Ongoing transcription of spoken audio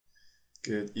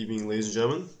Good evening, ladies and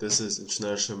gentlemen. This is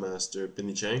International Master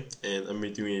Binny Chang, and I'm going to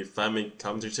be doing a 5-minute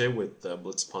commentary today with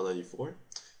Blitzpawn94.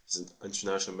 He's an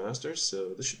International Master, so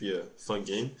this should be a fun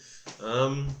game.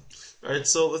 Alright,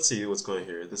 so let's see what's going on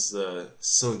here. This is a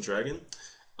Silent Dragon.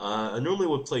 I normally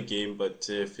would play a game, but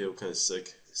today I feel kind of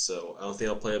sick, so I don't think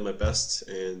I'll play at my best,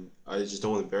 and I just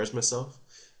don't want to embarrass myself.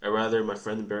 I'd rather my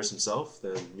friend embarrass himself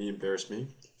than me embarrass me,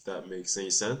 if that makes any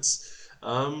sense.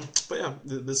 But yeah,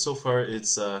 this so far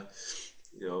it's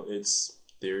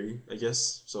theory, I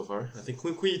guess, so far. I think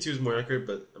Queen E2 is more accurate,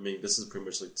 but I mean, this is pretty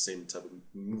much like the same type of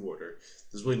move order.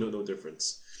 There's really no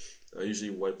difference. Usually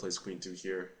white plays Queen 2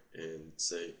 here, and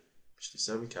say Bishop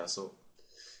D7, castle.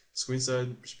 Queen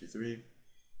side, Bishop B3.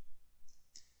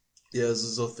 Yeah, this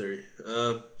is all theory.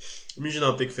 I'm usually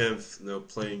not a big fan of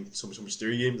playing so much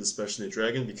theory games, especially in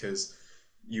Dragon, because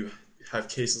you have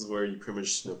cases where you pretty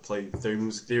much play 30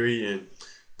 moves of theory and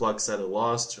block's either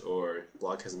lost or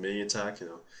block has a mini attack.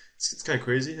 It's kind of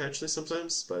crazy actually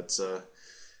sometimes, but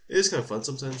it is kind of fun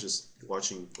sometimes just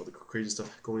watching all the crazy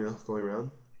stuff going around.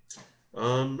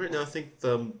 Right now I think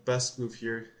the best move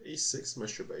here, A6. I'm not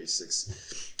sure about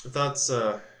A6. I thought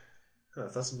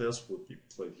something else would be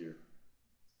played here.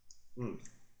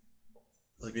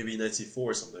 Like maybe knight C4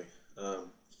 or something,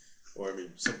 or I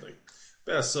mean something.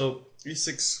 But yeah, so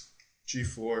E6,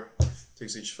 G4,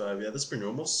 takes H5. Yeah, that's pretty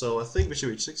normal. So I think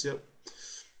Bishop H6. Yep.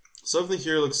 So everything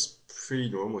here looks pretty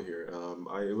normal here.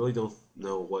 I really don't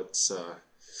know what's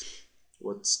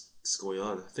going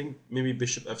on. I think maybe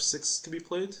Bishop F6 can be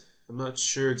played. I'm not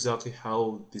sure exactly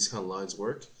how these kind of lines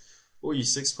work. Or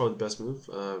E6 probably the best move.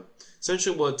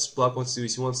 Essentially, what Black wants to do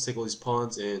is he wants to take all these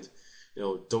pawns and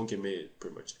don't get mated,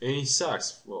 pretty much. And he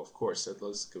sacks. Well, of course, that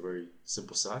looks like a very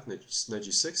simple sack. Knight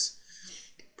G6.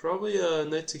 Probably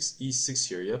knight takes E6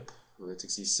 here. Yep. Knight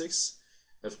takes E6.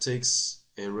 F takes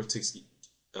and rook takes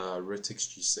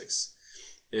G6.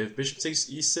 If bishop takes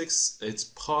E6, it's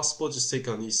possible just take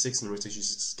on E6 and rook takes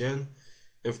G6 again.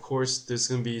 And of course, there's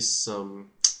gonna be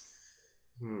some.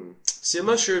 See, I'm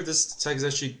not sure if this attack is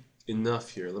actually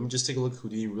enough here. Let me just take a look at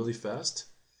Houdini really fast.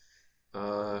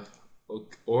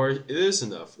 Or it is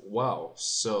enough. Wow.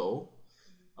 So,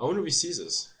 I wonder if he sees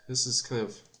this. This is kind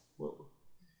of, well,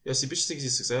 yeah, see, bishop takes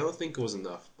E6. I don't think it was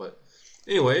enough, but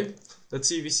anyway, let's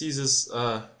see if he sees this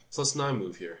 +9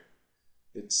 move here.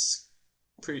 It's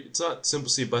not simple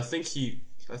to see, but I think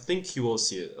he will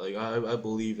see it. Like I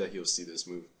believe that he'll see this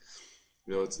move.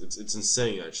 It's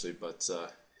insane actually, but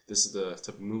this is the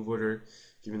type of move order.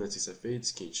 Given that takes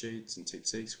F8, King H8, and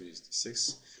takes Queen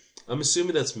D6. I'm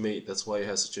assuming that's mate. That's why he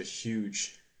has such a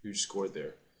huge score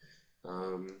there.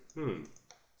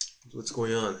 What's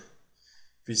going on?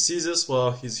 If he sees this,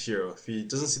 well, he's a hero. If he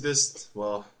doesn't see this,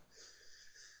 well,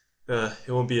 it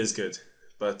won't be as good.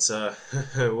 But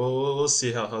we'll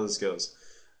see how this goes.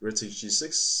 Rook takes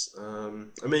G6.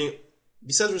 I mean,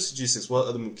 besides rook takes G6, what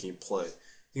other move can you play?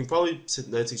 You can probably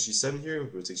knight takes G7 here.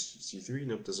 Rook takes G3.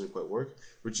 Nope, doesn't quite work.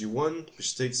 Rook G1,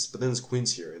 bishop takes, but then there's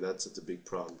queens here, and that's a big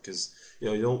problem because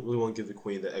you don't really want to give the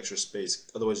queen that extra space.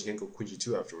 Otherwise, you can't go Queen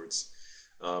G2 afterwards.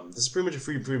 This is pretty much a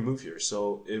free move here.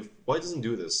 So if white doesn't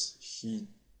do this, he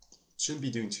shouldn't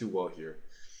be doing too well here.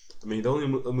 I mean, the only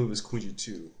move is Queen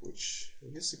G2, which I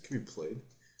guess it could be played.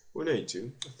 Or Knight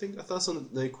E2. I thought some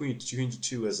Knight Queen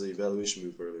G2 as an evaluation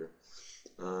move earlier.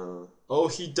 Oh,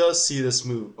 he does see this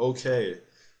move. Okay,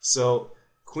 so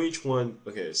Queen H1.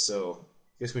 Okay, so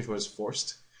I guess Queen H1 is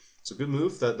forced. So good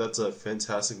move. That's a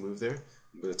fantastic move there.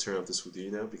 I'm gonna turn off this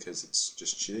Houdini now because it's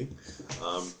just cheating.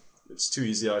 It's too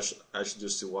easy actually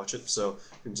just to watch it. So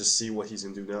you can just see what he's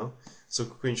gonna do now. So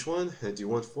Queen H1, Knight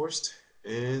D1 forced,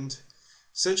 and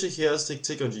essentially he has to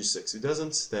take on G6. If he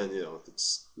doesn't, then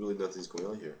it's really nothing's going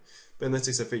on here. But Knight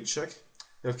takes F8 check.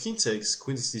 Now if King takes,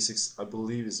 Queen takes D6, I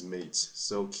believe is mate.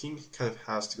 So King kind of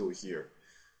has to go here,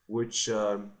 which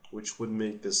would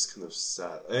make this kind of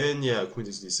sad. And yeah, Queen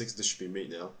takes D6. This should be mate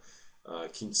now.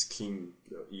 King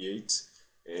E8,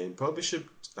 and probably Bishop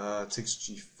takes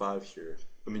G5 here.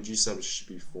 I mean G7 should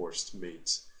be forced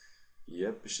mate.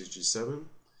 Yep, Bishop G7.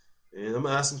 And I'm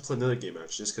gonna ask him to play another game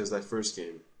actually, just because that first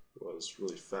game was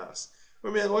really fast. I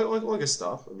mean, I can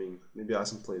stop. I mean, maybe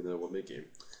ask him to play another 1-minute game.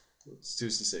 Let's see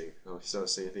what he's saying. Oh, he's not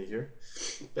saying anything here.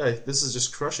 Yeah, this is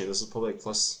just crushing. This is probably like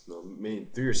plus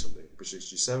mate 3 or something. Bishop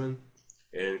G7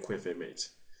 and Queen F8 mate.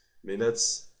 I mean,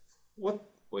 that's what?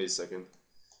 Wait a second.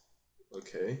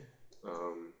 Okay.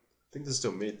 I think this is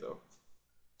still mate though.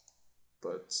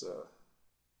 But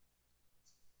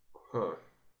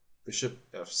Bishop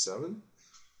F7.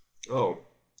 Oh,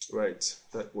 right.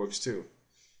 That works too.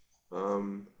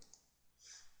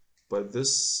 But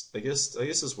this, I guess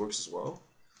this works as well.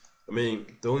 I mean,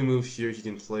 the only move here he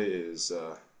can play is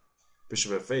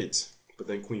bishop f8, but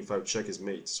then queen e5 check is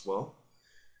mate as well.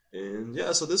 And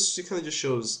yeah, so this kind of just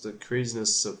shows the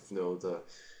craziness of the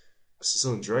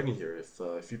Sicilian Dragon here.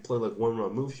 If you play like one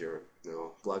round move here,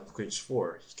 black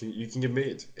h4, you can get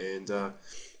made, and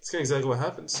it's kind of exactly what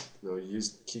happens.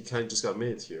 He kind of just got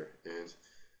made here, and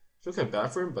I feel kind of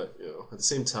bad for him, but at the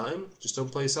same time, just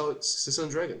don't play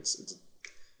Sicilian Dragons. It's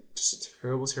just a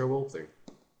terrible, terrible thing.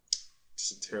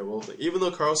 Just a terrible thing. Even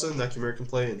though Carlsen and Nakamura can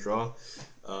play and draw,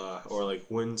 or like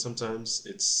win sometimes,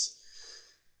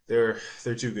 they're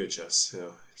too good chess.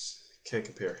 Can't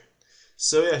compare.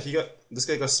 So yeah, this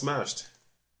guy got smashed.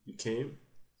 You came,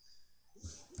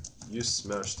 you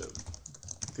smashed him.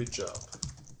 Good job.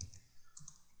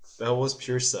 That was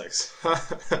pure sex.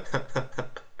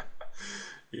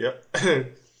 Yep.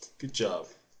 Good job.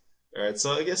 Alright,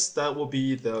 so I guess that will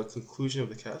be the conclusion of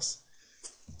the cast.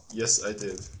 Yes, I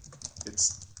did.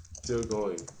 It's still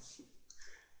going.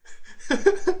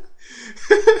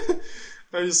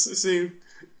 I'm just seeing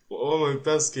all my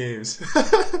best games.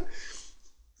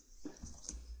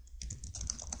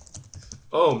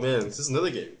 Oh man, this is another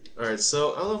game. Alright,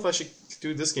 so I don't know if I should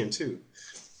do this game too.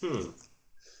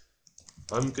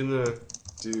 I'm gonna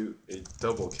do a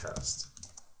double cast.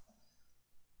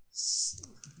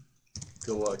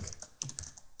 Good luck.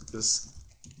 This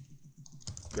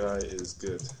guy is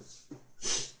good.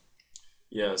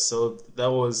 Yeah, so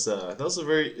that was a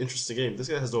very interesting game. This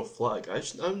guy has no flag. I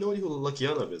have no idea who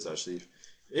Lukyanov is actually. If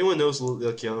anyone knows who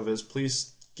Lukyanov is,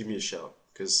 please give me a shout,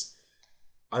 because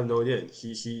I have no idea.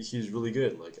 He's really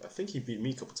good. Like, I think he beat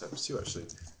me a couple times too actually.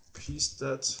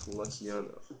 Pistat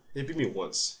Lukyanov. He beat me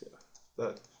once. Yeah,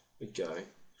 that guy.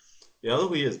 Yeah, I don't know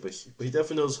who he is, but he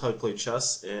definitely knows how to play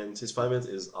chess, and his 5 minutes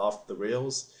is off the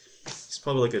rails. He's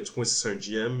probably like a 2600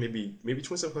 GM, maybe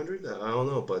 2700. I don't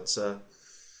know, but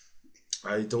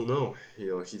I don't know.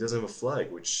 He doesn't have a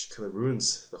flag, which kind of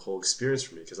ruins the whole experience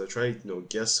for me, because I try to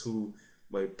guess who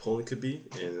my opponent could be,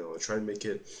 and I try to make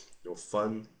it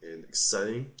fun and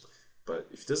exciting. But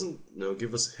if he doesn't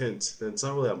give us a hint, then it's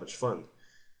not really that much fun.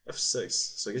 F6,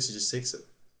 so I guess he just takes it.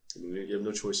 I mean, you have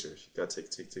no choice here. You gotta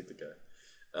take the guy.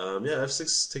 Yeah,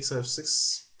 f6 takes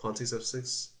f6, pawn takes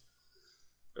f6.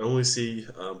 I only see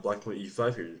black knight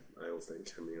e5 here, I don't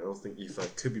think. I mean, I don't think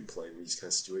e5 could be played in these kind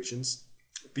of situations.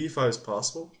 b5 is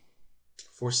possible,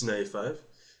 forcing knight a5,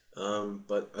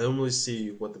 but I don't really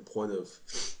see what the point of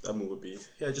that move would be.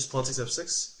 Yeah, just pawn takes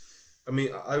f6. I mean,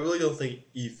 I really don't think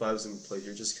e5 is going to be played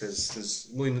here, just because there's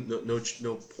really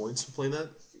no points for playing that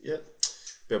yet.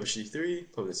 Bishop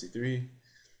c3, pawn c3.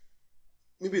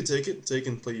 Maybe a take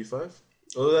and play e5.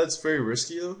 Although that's very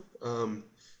risky though.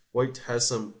 White has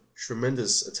some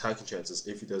tremendous attacking chances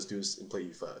if he does do this and play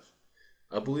e5.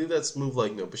 I believe that's move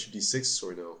like bishop d6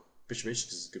 or bishop h6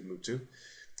 is a good move too.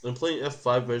 And playing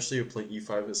f5 eventually or playing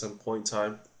e5 at some point in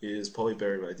time is probably a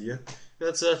better idea. And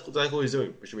that's exactly what he's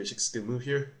doing. Bishop h6 is a good move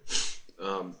here.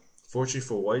 Fortunately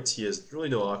for White, he has really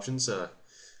no options. I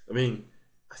mean,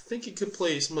 I think he could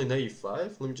play something like knight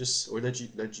e5. Let me just, or knight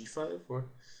g5, or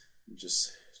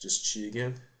just cheat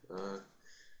again.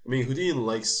 I mean, Houdini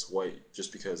likes White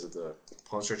just because of the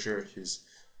pawn structure. He's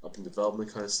up in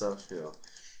development kind of stuff.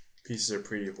 Pieces are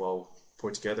pretty well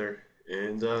put together,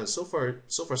 and so far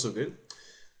so good.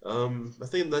 I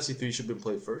think knight c3 should have been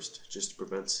played first, just to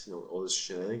prevent all this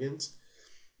shenanigans.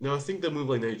 I think the move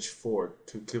like knight h4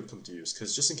 could come to use,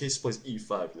 because just in case he plays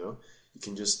e5, you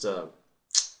can just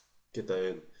get that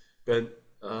in. But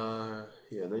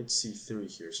yeah, knight c3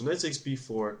 here. So knight takes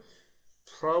b4.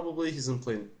 Probably he's gonna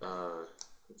play.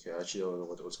 Okay, I actually don't know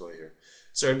what's going on here.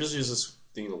 Sorry, I'm just using this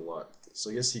thing a lot. So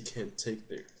I guess he can't take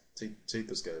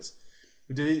those guys.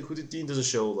 Houdini doesn't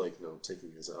show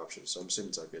taking as an option, so I'm assuming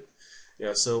it's not good.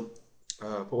 Yeah, so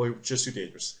probably just too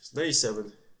dangerous. So knight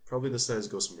e7. Probably this knight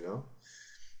goes somewhere now.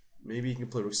 Maybe he can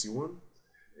play rook c1.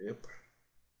 Yep.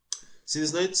 See,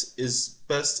 this knight is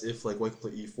best if White can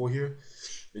play e4 here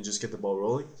and just get the ball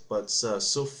rolling. But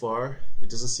so far, it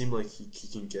doesn't seem like he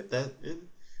can get that in,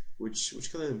 which it's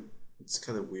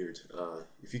kind of weird.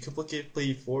 If you can play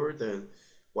e4, then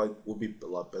White will be a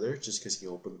lot better, just because he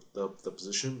can open up the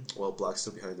position while Black's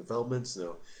still behind development.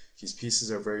 His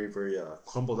pieces are very, very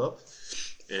crumbled up,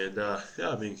 and yeah,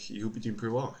 I mean he'll be doing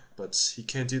pretty well, but he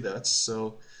can't do that.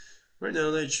 So right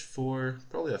now, knight h4,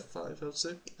 probably f5, I would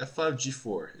say. f5,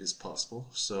 g4 is possible,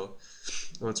 so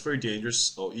it's very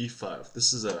dangerous. Oh, e5.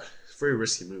 This is a very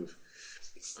risky move.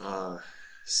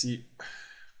 See,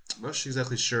 I'm not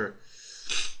exactly sure.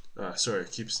 Sorry, I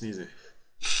keep sneezing.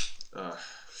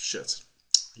 Shit.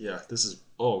 Yeah, this is.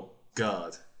 Oh,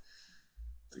 God.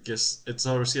 I guess it's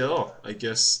not risky at all. I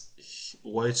guess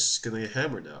White's gonna get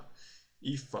hammered now.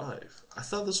 e5. I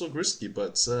thought this looked risky,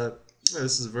 but yeah,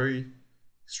 this is very,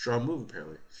 Strong move,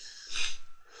 apparently.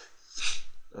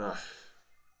 I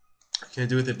can't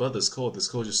do anything about this cold. This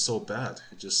cold is just so bad.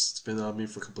 It's been on me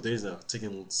for a couple days now.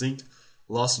 Taking zinc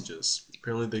lozenges.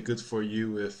 Apparently they're good for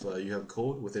you if you have a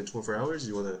cold within 24 hours.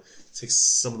 You want to take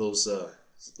some of those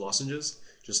lozenges,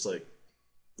 just like,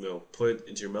 put it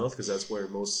into your mouth, because that's where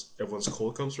everyone's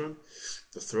cold comes from.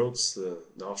 The throats, the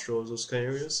nostrils, those kind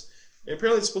of areas. And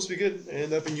apparently it's supposed to be good,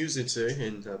 and I've been using it today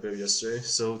and yesterday,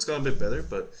 so it's gotten a bit better,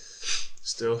 but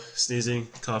still sneezing,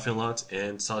 coughing a lot,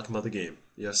 and talking about the game.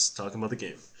 Yes, talking about the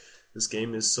game. This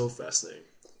game is so fascinating.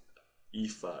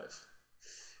 E5.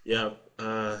 Yeah,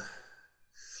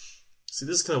 see,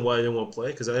 this is kind of why I didn't want to play,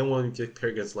 because I didn't want to get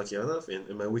paired against Lucky enough, and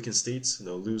in my weakened states,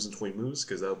 lose in 20 moves,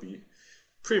 because that would be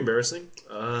pretty embarrassing.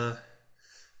 Don't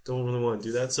really want to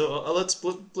do that, so I'll let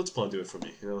Blitzpawn do it for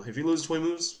me. If he loses 20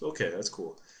 moves, okay, that's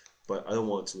cool. But I don't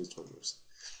want to lose 20 moves.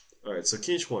 Alright, so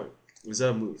King H1 is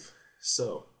that a move.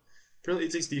 So, apparently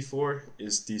it takes D4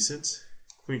 is decent.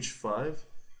 Queen H5.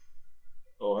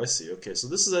 Oh, I see. Okay, so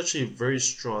this is actually a very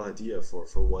strong idea for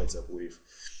whites, I believe.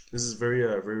 This is very,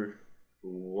 very...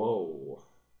 Whoa.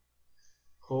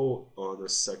 Hold on a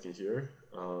second here.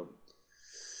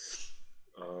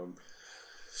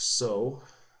 So,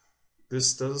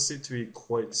 this doesn't seem to be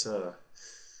quite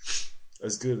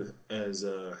as good as...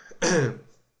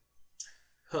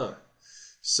 Huh.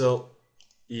 So,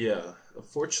 yeah,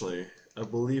 unfortunately, I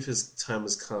believe his time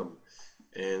has come,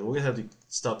 and we're gonna have to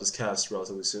stop this cast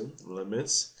relatively soon, in 11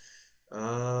 minutes.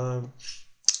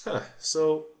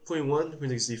 So, queen 1, queen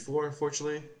takes d4,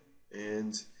 unfortunately,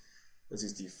 and that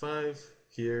takes d5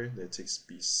 here, that takes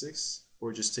b6,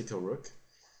 or just take a rook,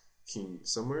 king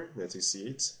somewhere, that takes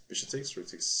c8, bishop takes, rook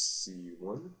takes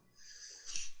c1.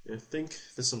 And I think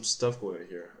there's some stuff going on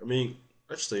here. I mean,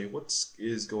 actually, what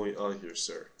is going on here,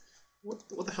 sir? What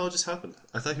the hell just happened?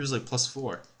 I thought he was like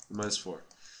 +4, -4.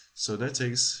 So that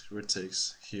takes, rook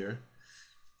takes here.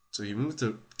 So he moved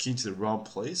the king to the wrong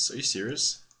place? Are you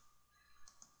serious?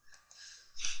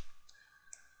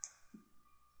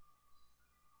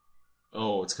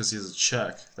 Oh, it's because he has a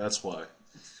check. That's why.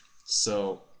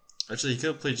 So, actually, he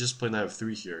could have just played knight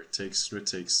f3 here. Takes, rook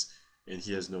takes, and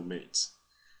he has no mates.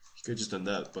 He could have just done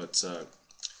that, but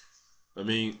I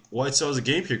mean, white still has a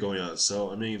game here going on,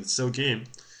 so I mean, it's still a game.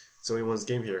 It's only one's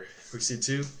game here. Rook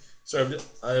c2. Sorry,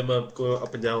 I'm going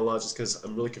up and down a lot just because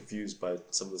I'm really confused by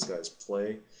some of this guy's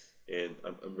play, and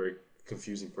I'm a very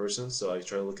confusing person, so I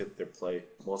try to look at their play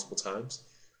multiple times,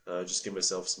 just give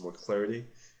myself some more clarity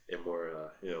and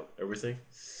more, everything.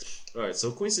 Alright,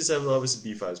 so queen c7,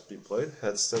 obviously b5 is being played.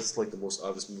 That's like the most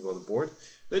obvious move on the board.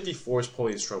 Knight d4 is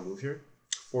probably a strong move here,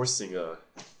 forcing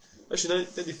actually, knight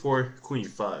d4, queen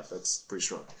e5. That's pretty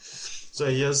strong. So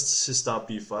he has to stop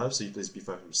b5, so he plays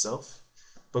b5 himself.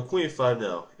 But queen e5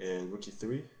 now, and rook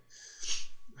e3,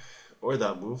 or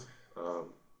that move.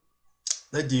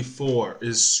 Knight d4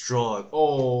 is strong.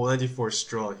 Oh, knight d4 is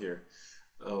strong here.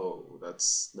 Oh,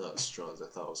 that's not as strong as I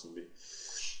thought it was going to be.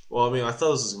 Well, I mean, I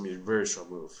thought this was going to be a very strong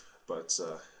move, but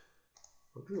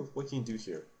what can you do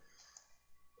here?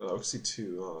 Rook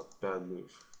c2, oh, bad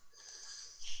move.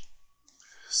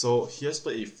 So he has to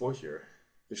play a4 here,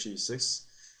 bishop e6.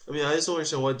 I mean, I just don't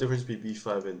understand what difference between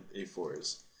b5 and a4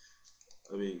 is.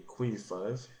 I mean, queen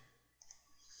e5.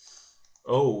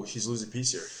 Oh, he's losing a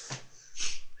piece here.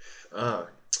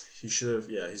 He should have.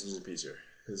 Yeah, he's losing a piece here.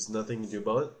 There's nothing to do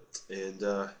about it, and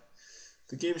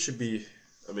the game should be.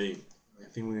 I mean, I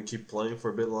think we're gonna keep playing for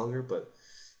a bit longer, but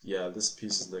yeah, this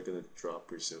piece is not gonna drop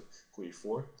pretty soon. Queen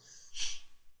e4.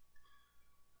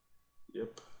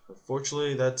 Yep.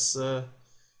 Unfortunately, that's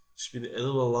should be the end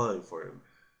of the line for him.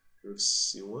 Rook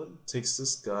c1 takes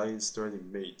this guy and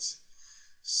starting mate.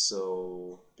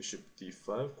 So bishop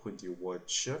d5, queen d1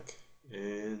 check,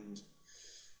 and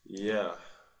yeah,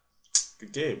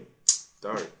 good game.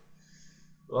 Darn.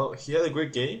 Well, he had a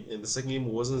great game, and the second game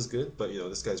wasn't as good, but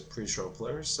this guy's a pretty strong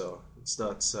player, so it's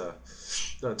not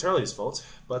entirely his fault.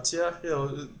 But yeah,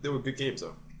 they were good games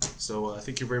though. So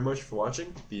thank you very much for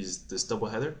watching this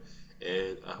doubleheader,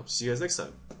 and I hope to see you guys next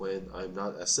time when I'm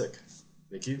not as sick.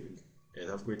 Thank you, and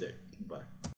have a great day. Bye.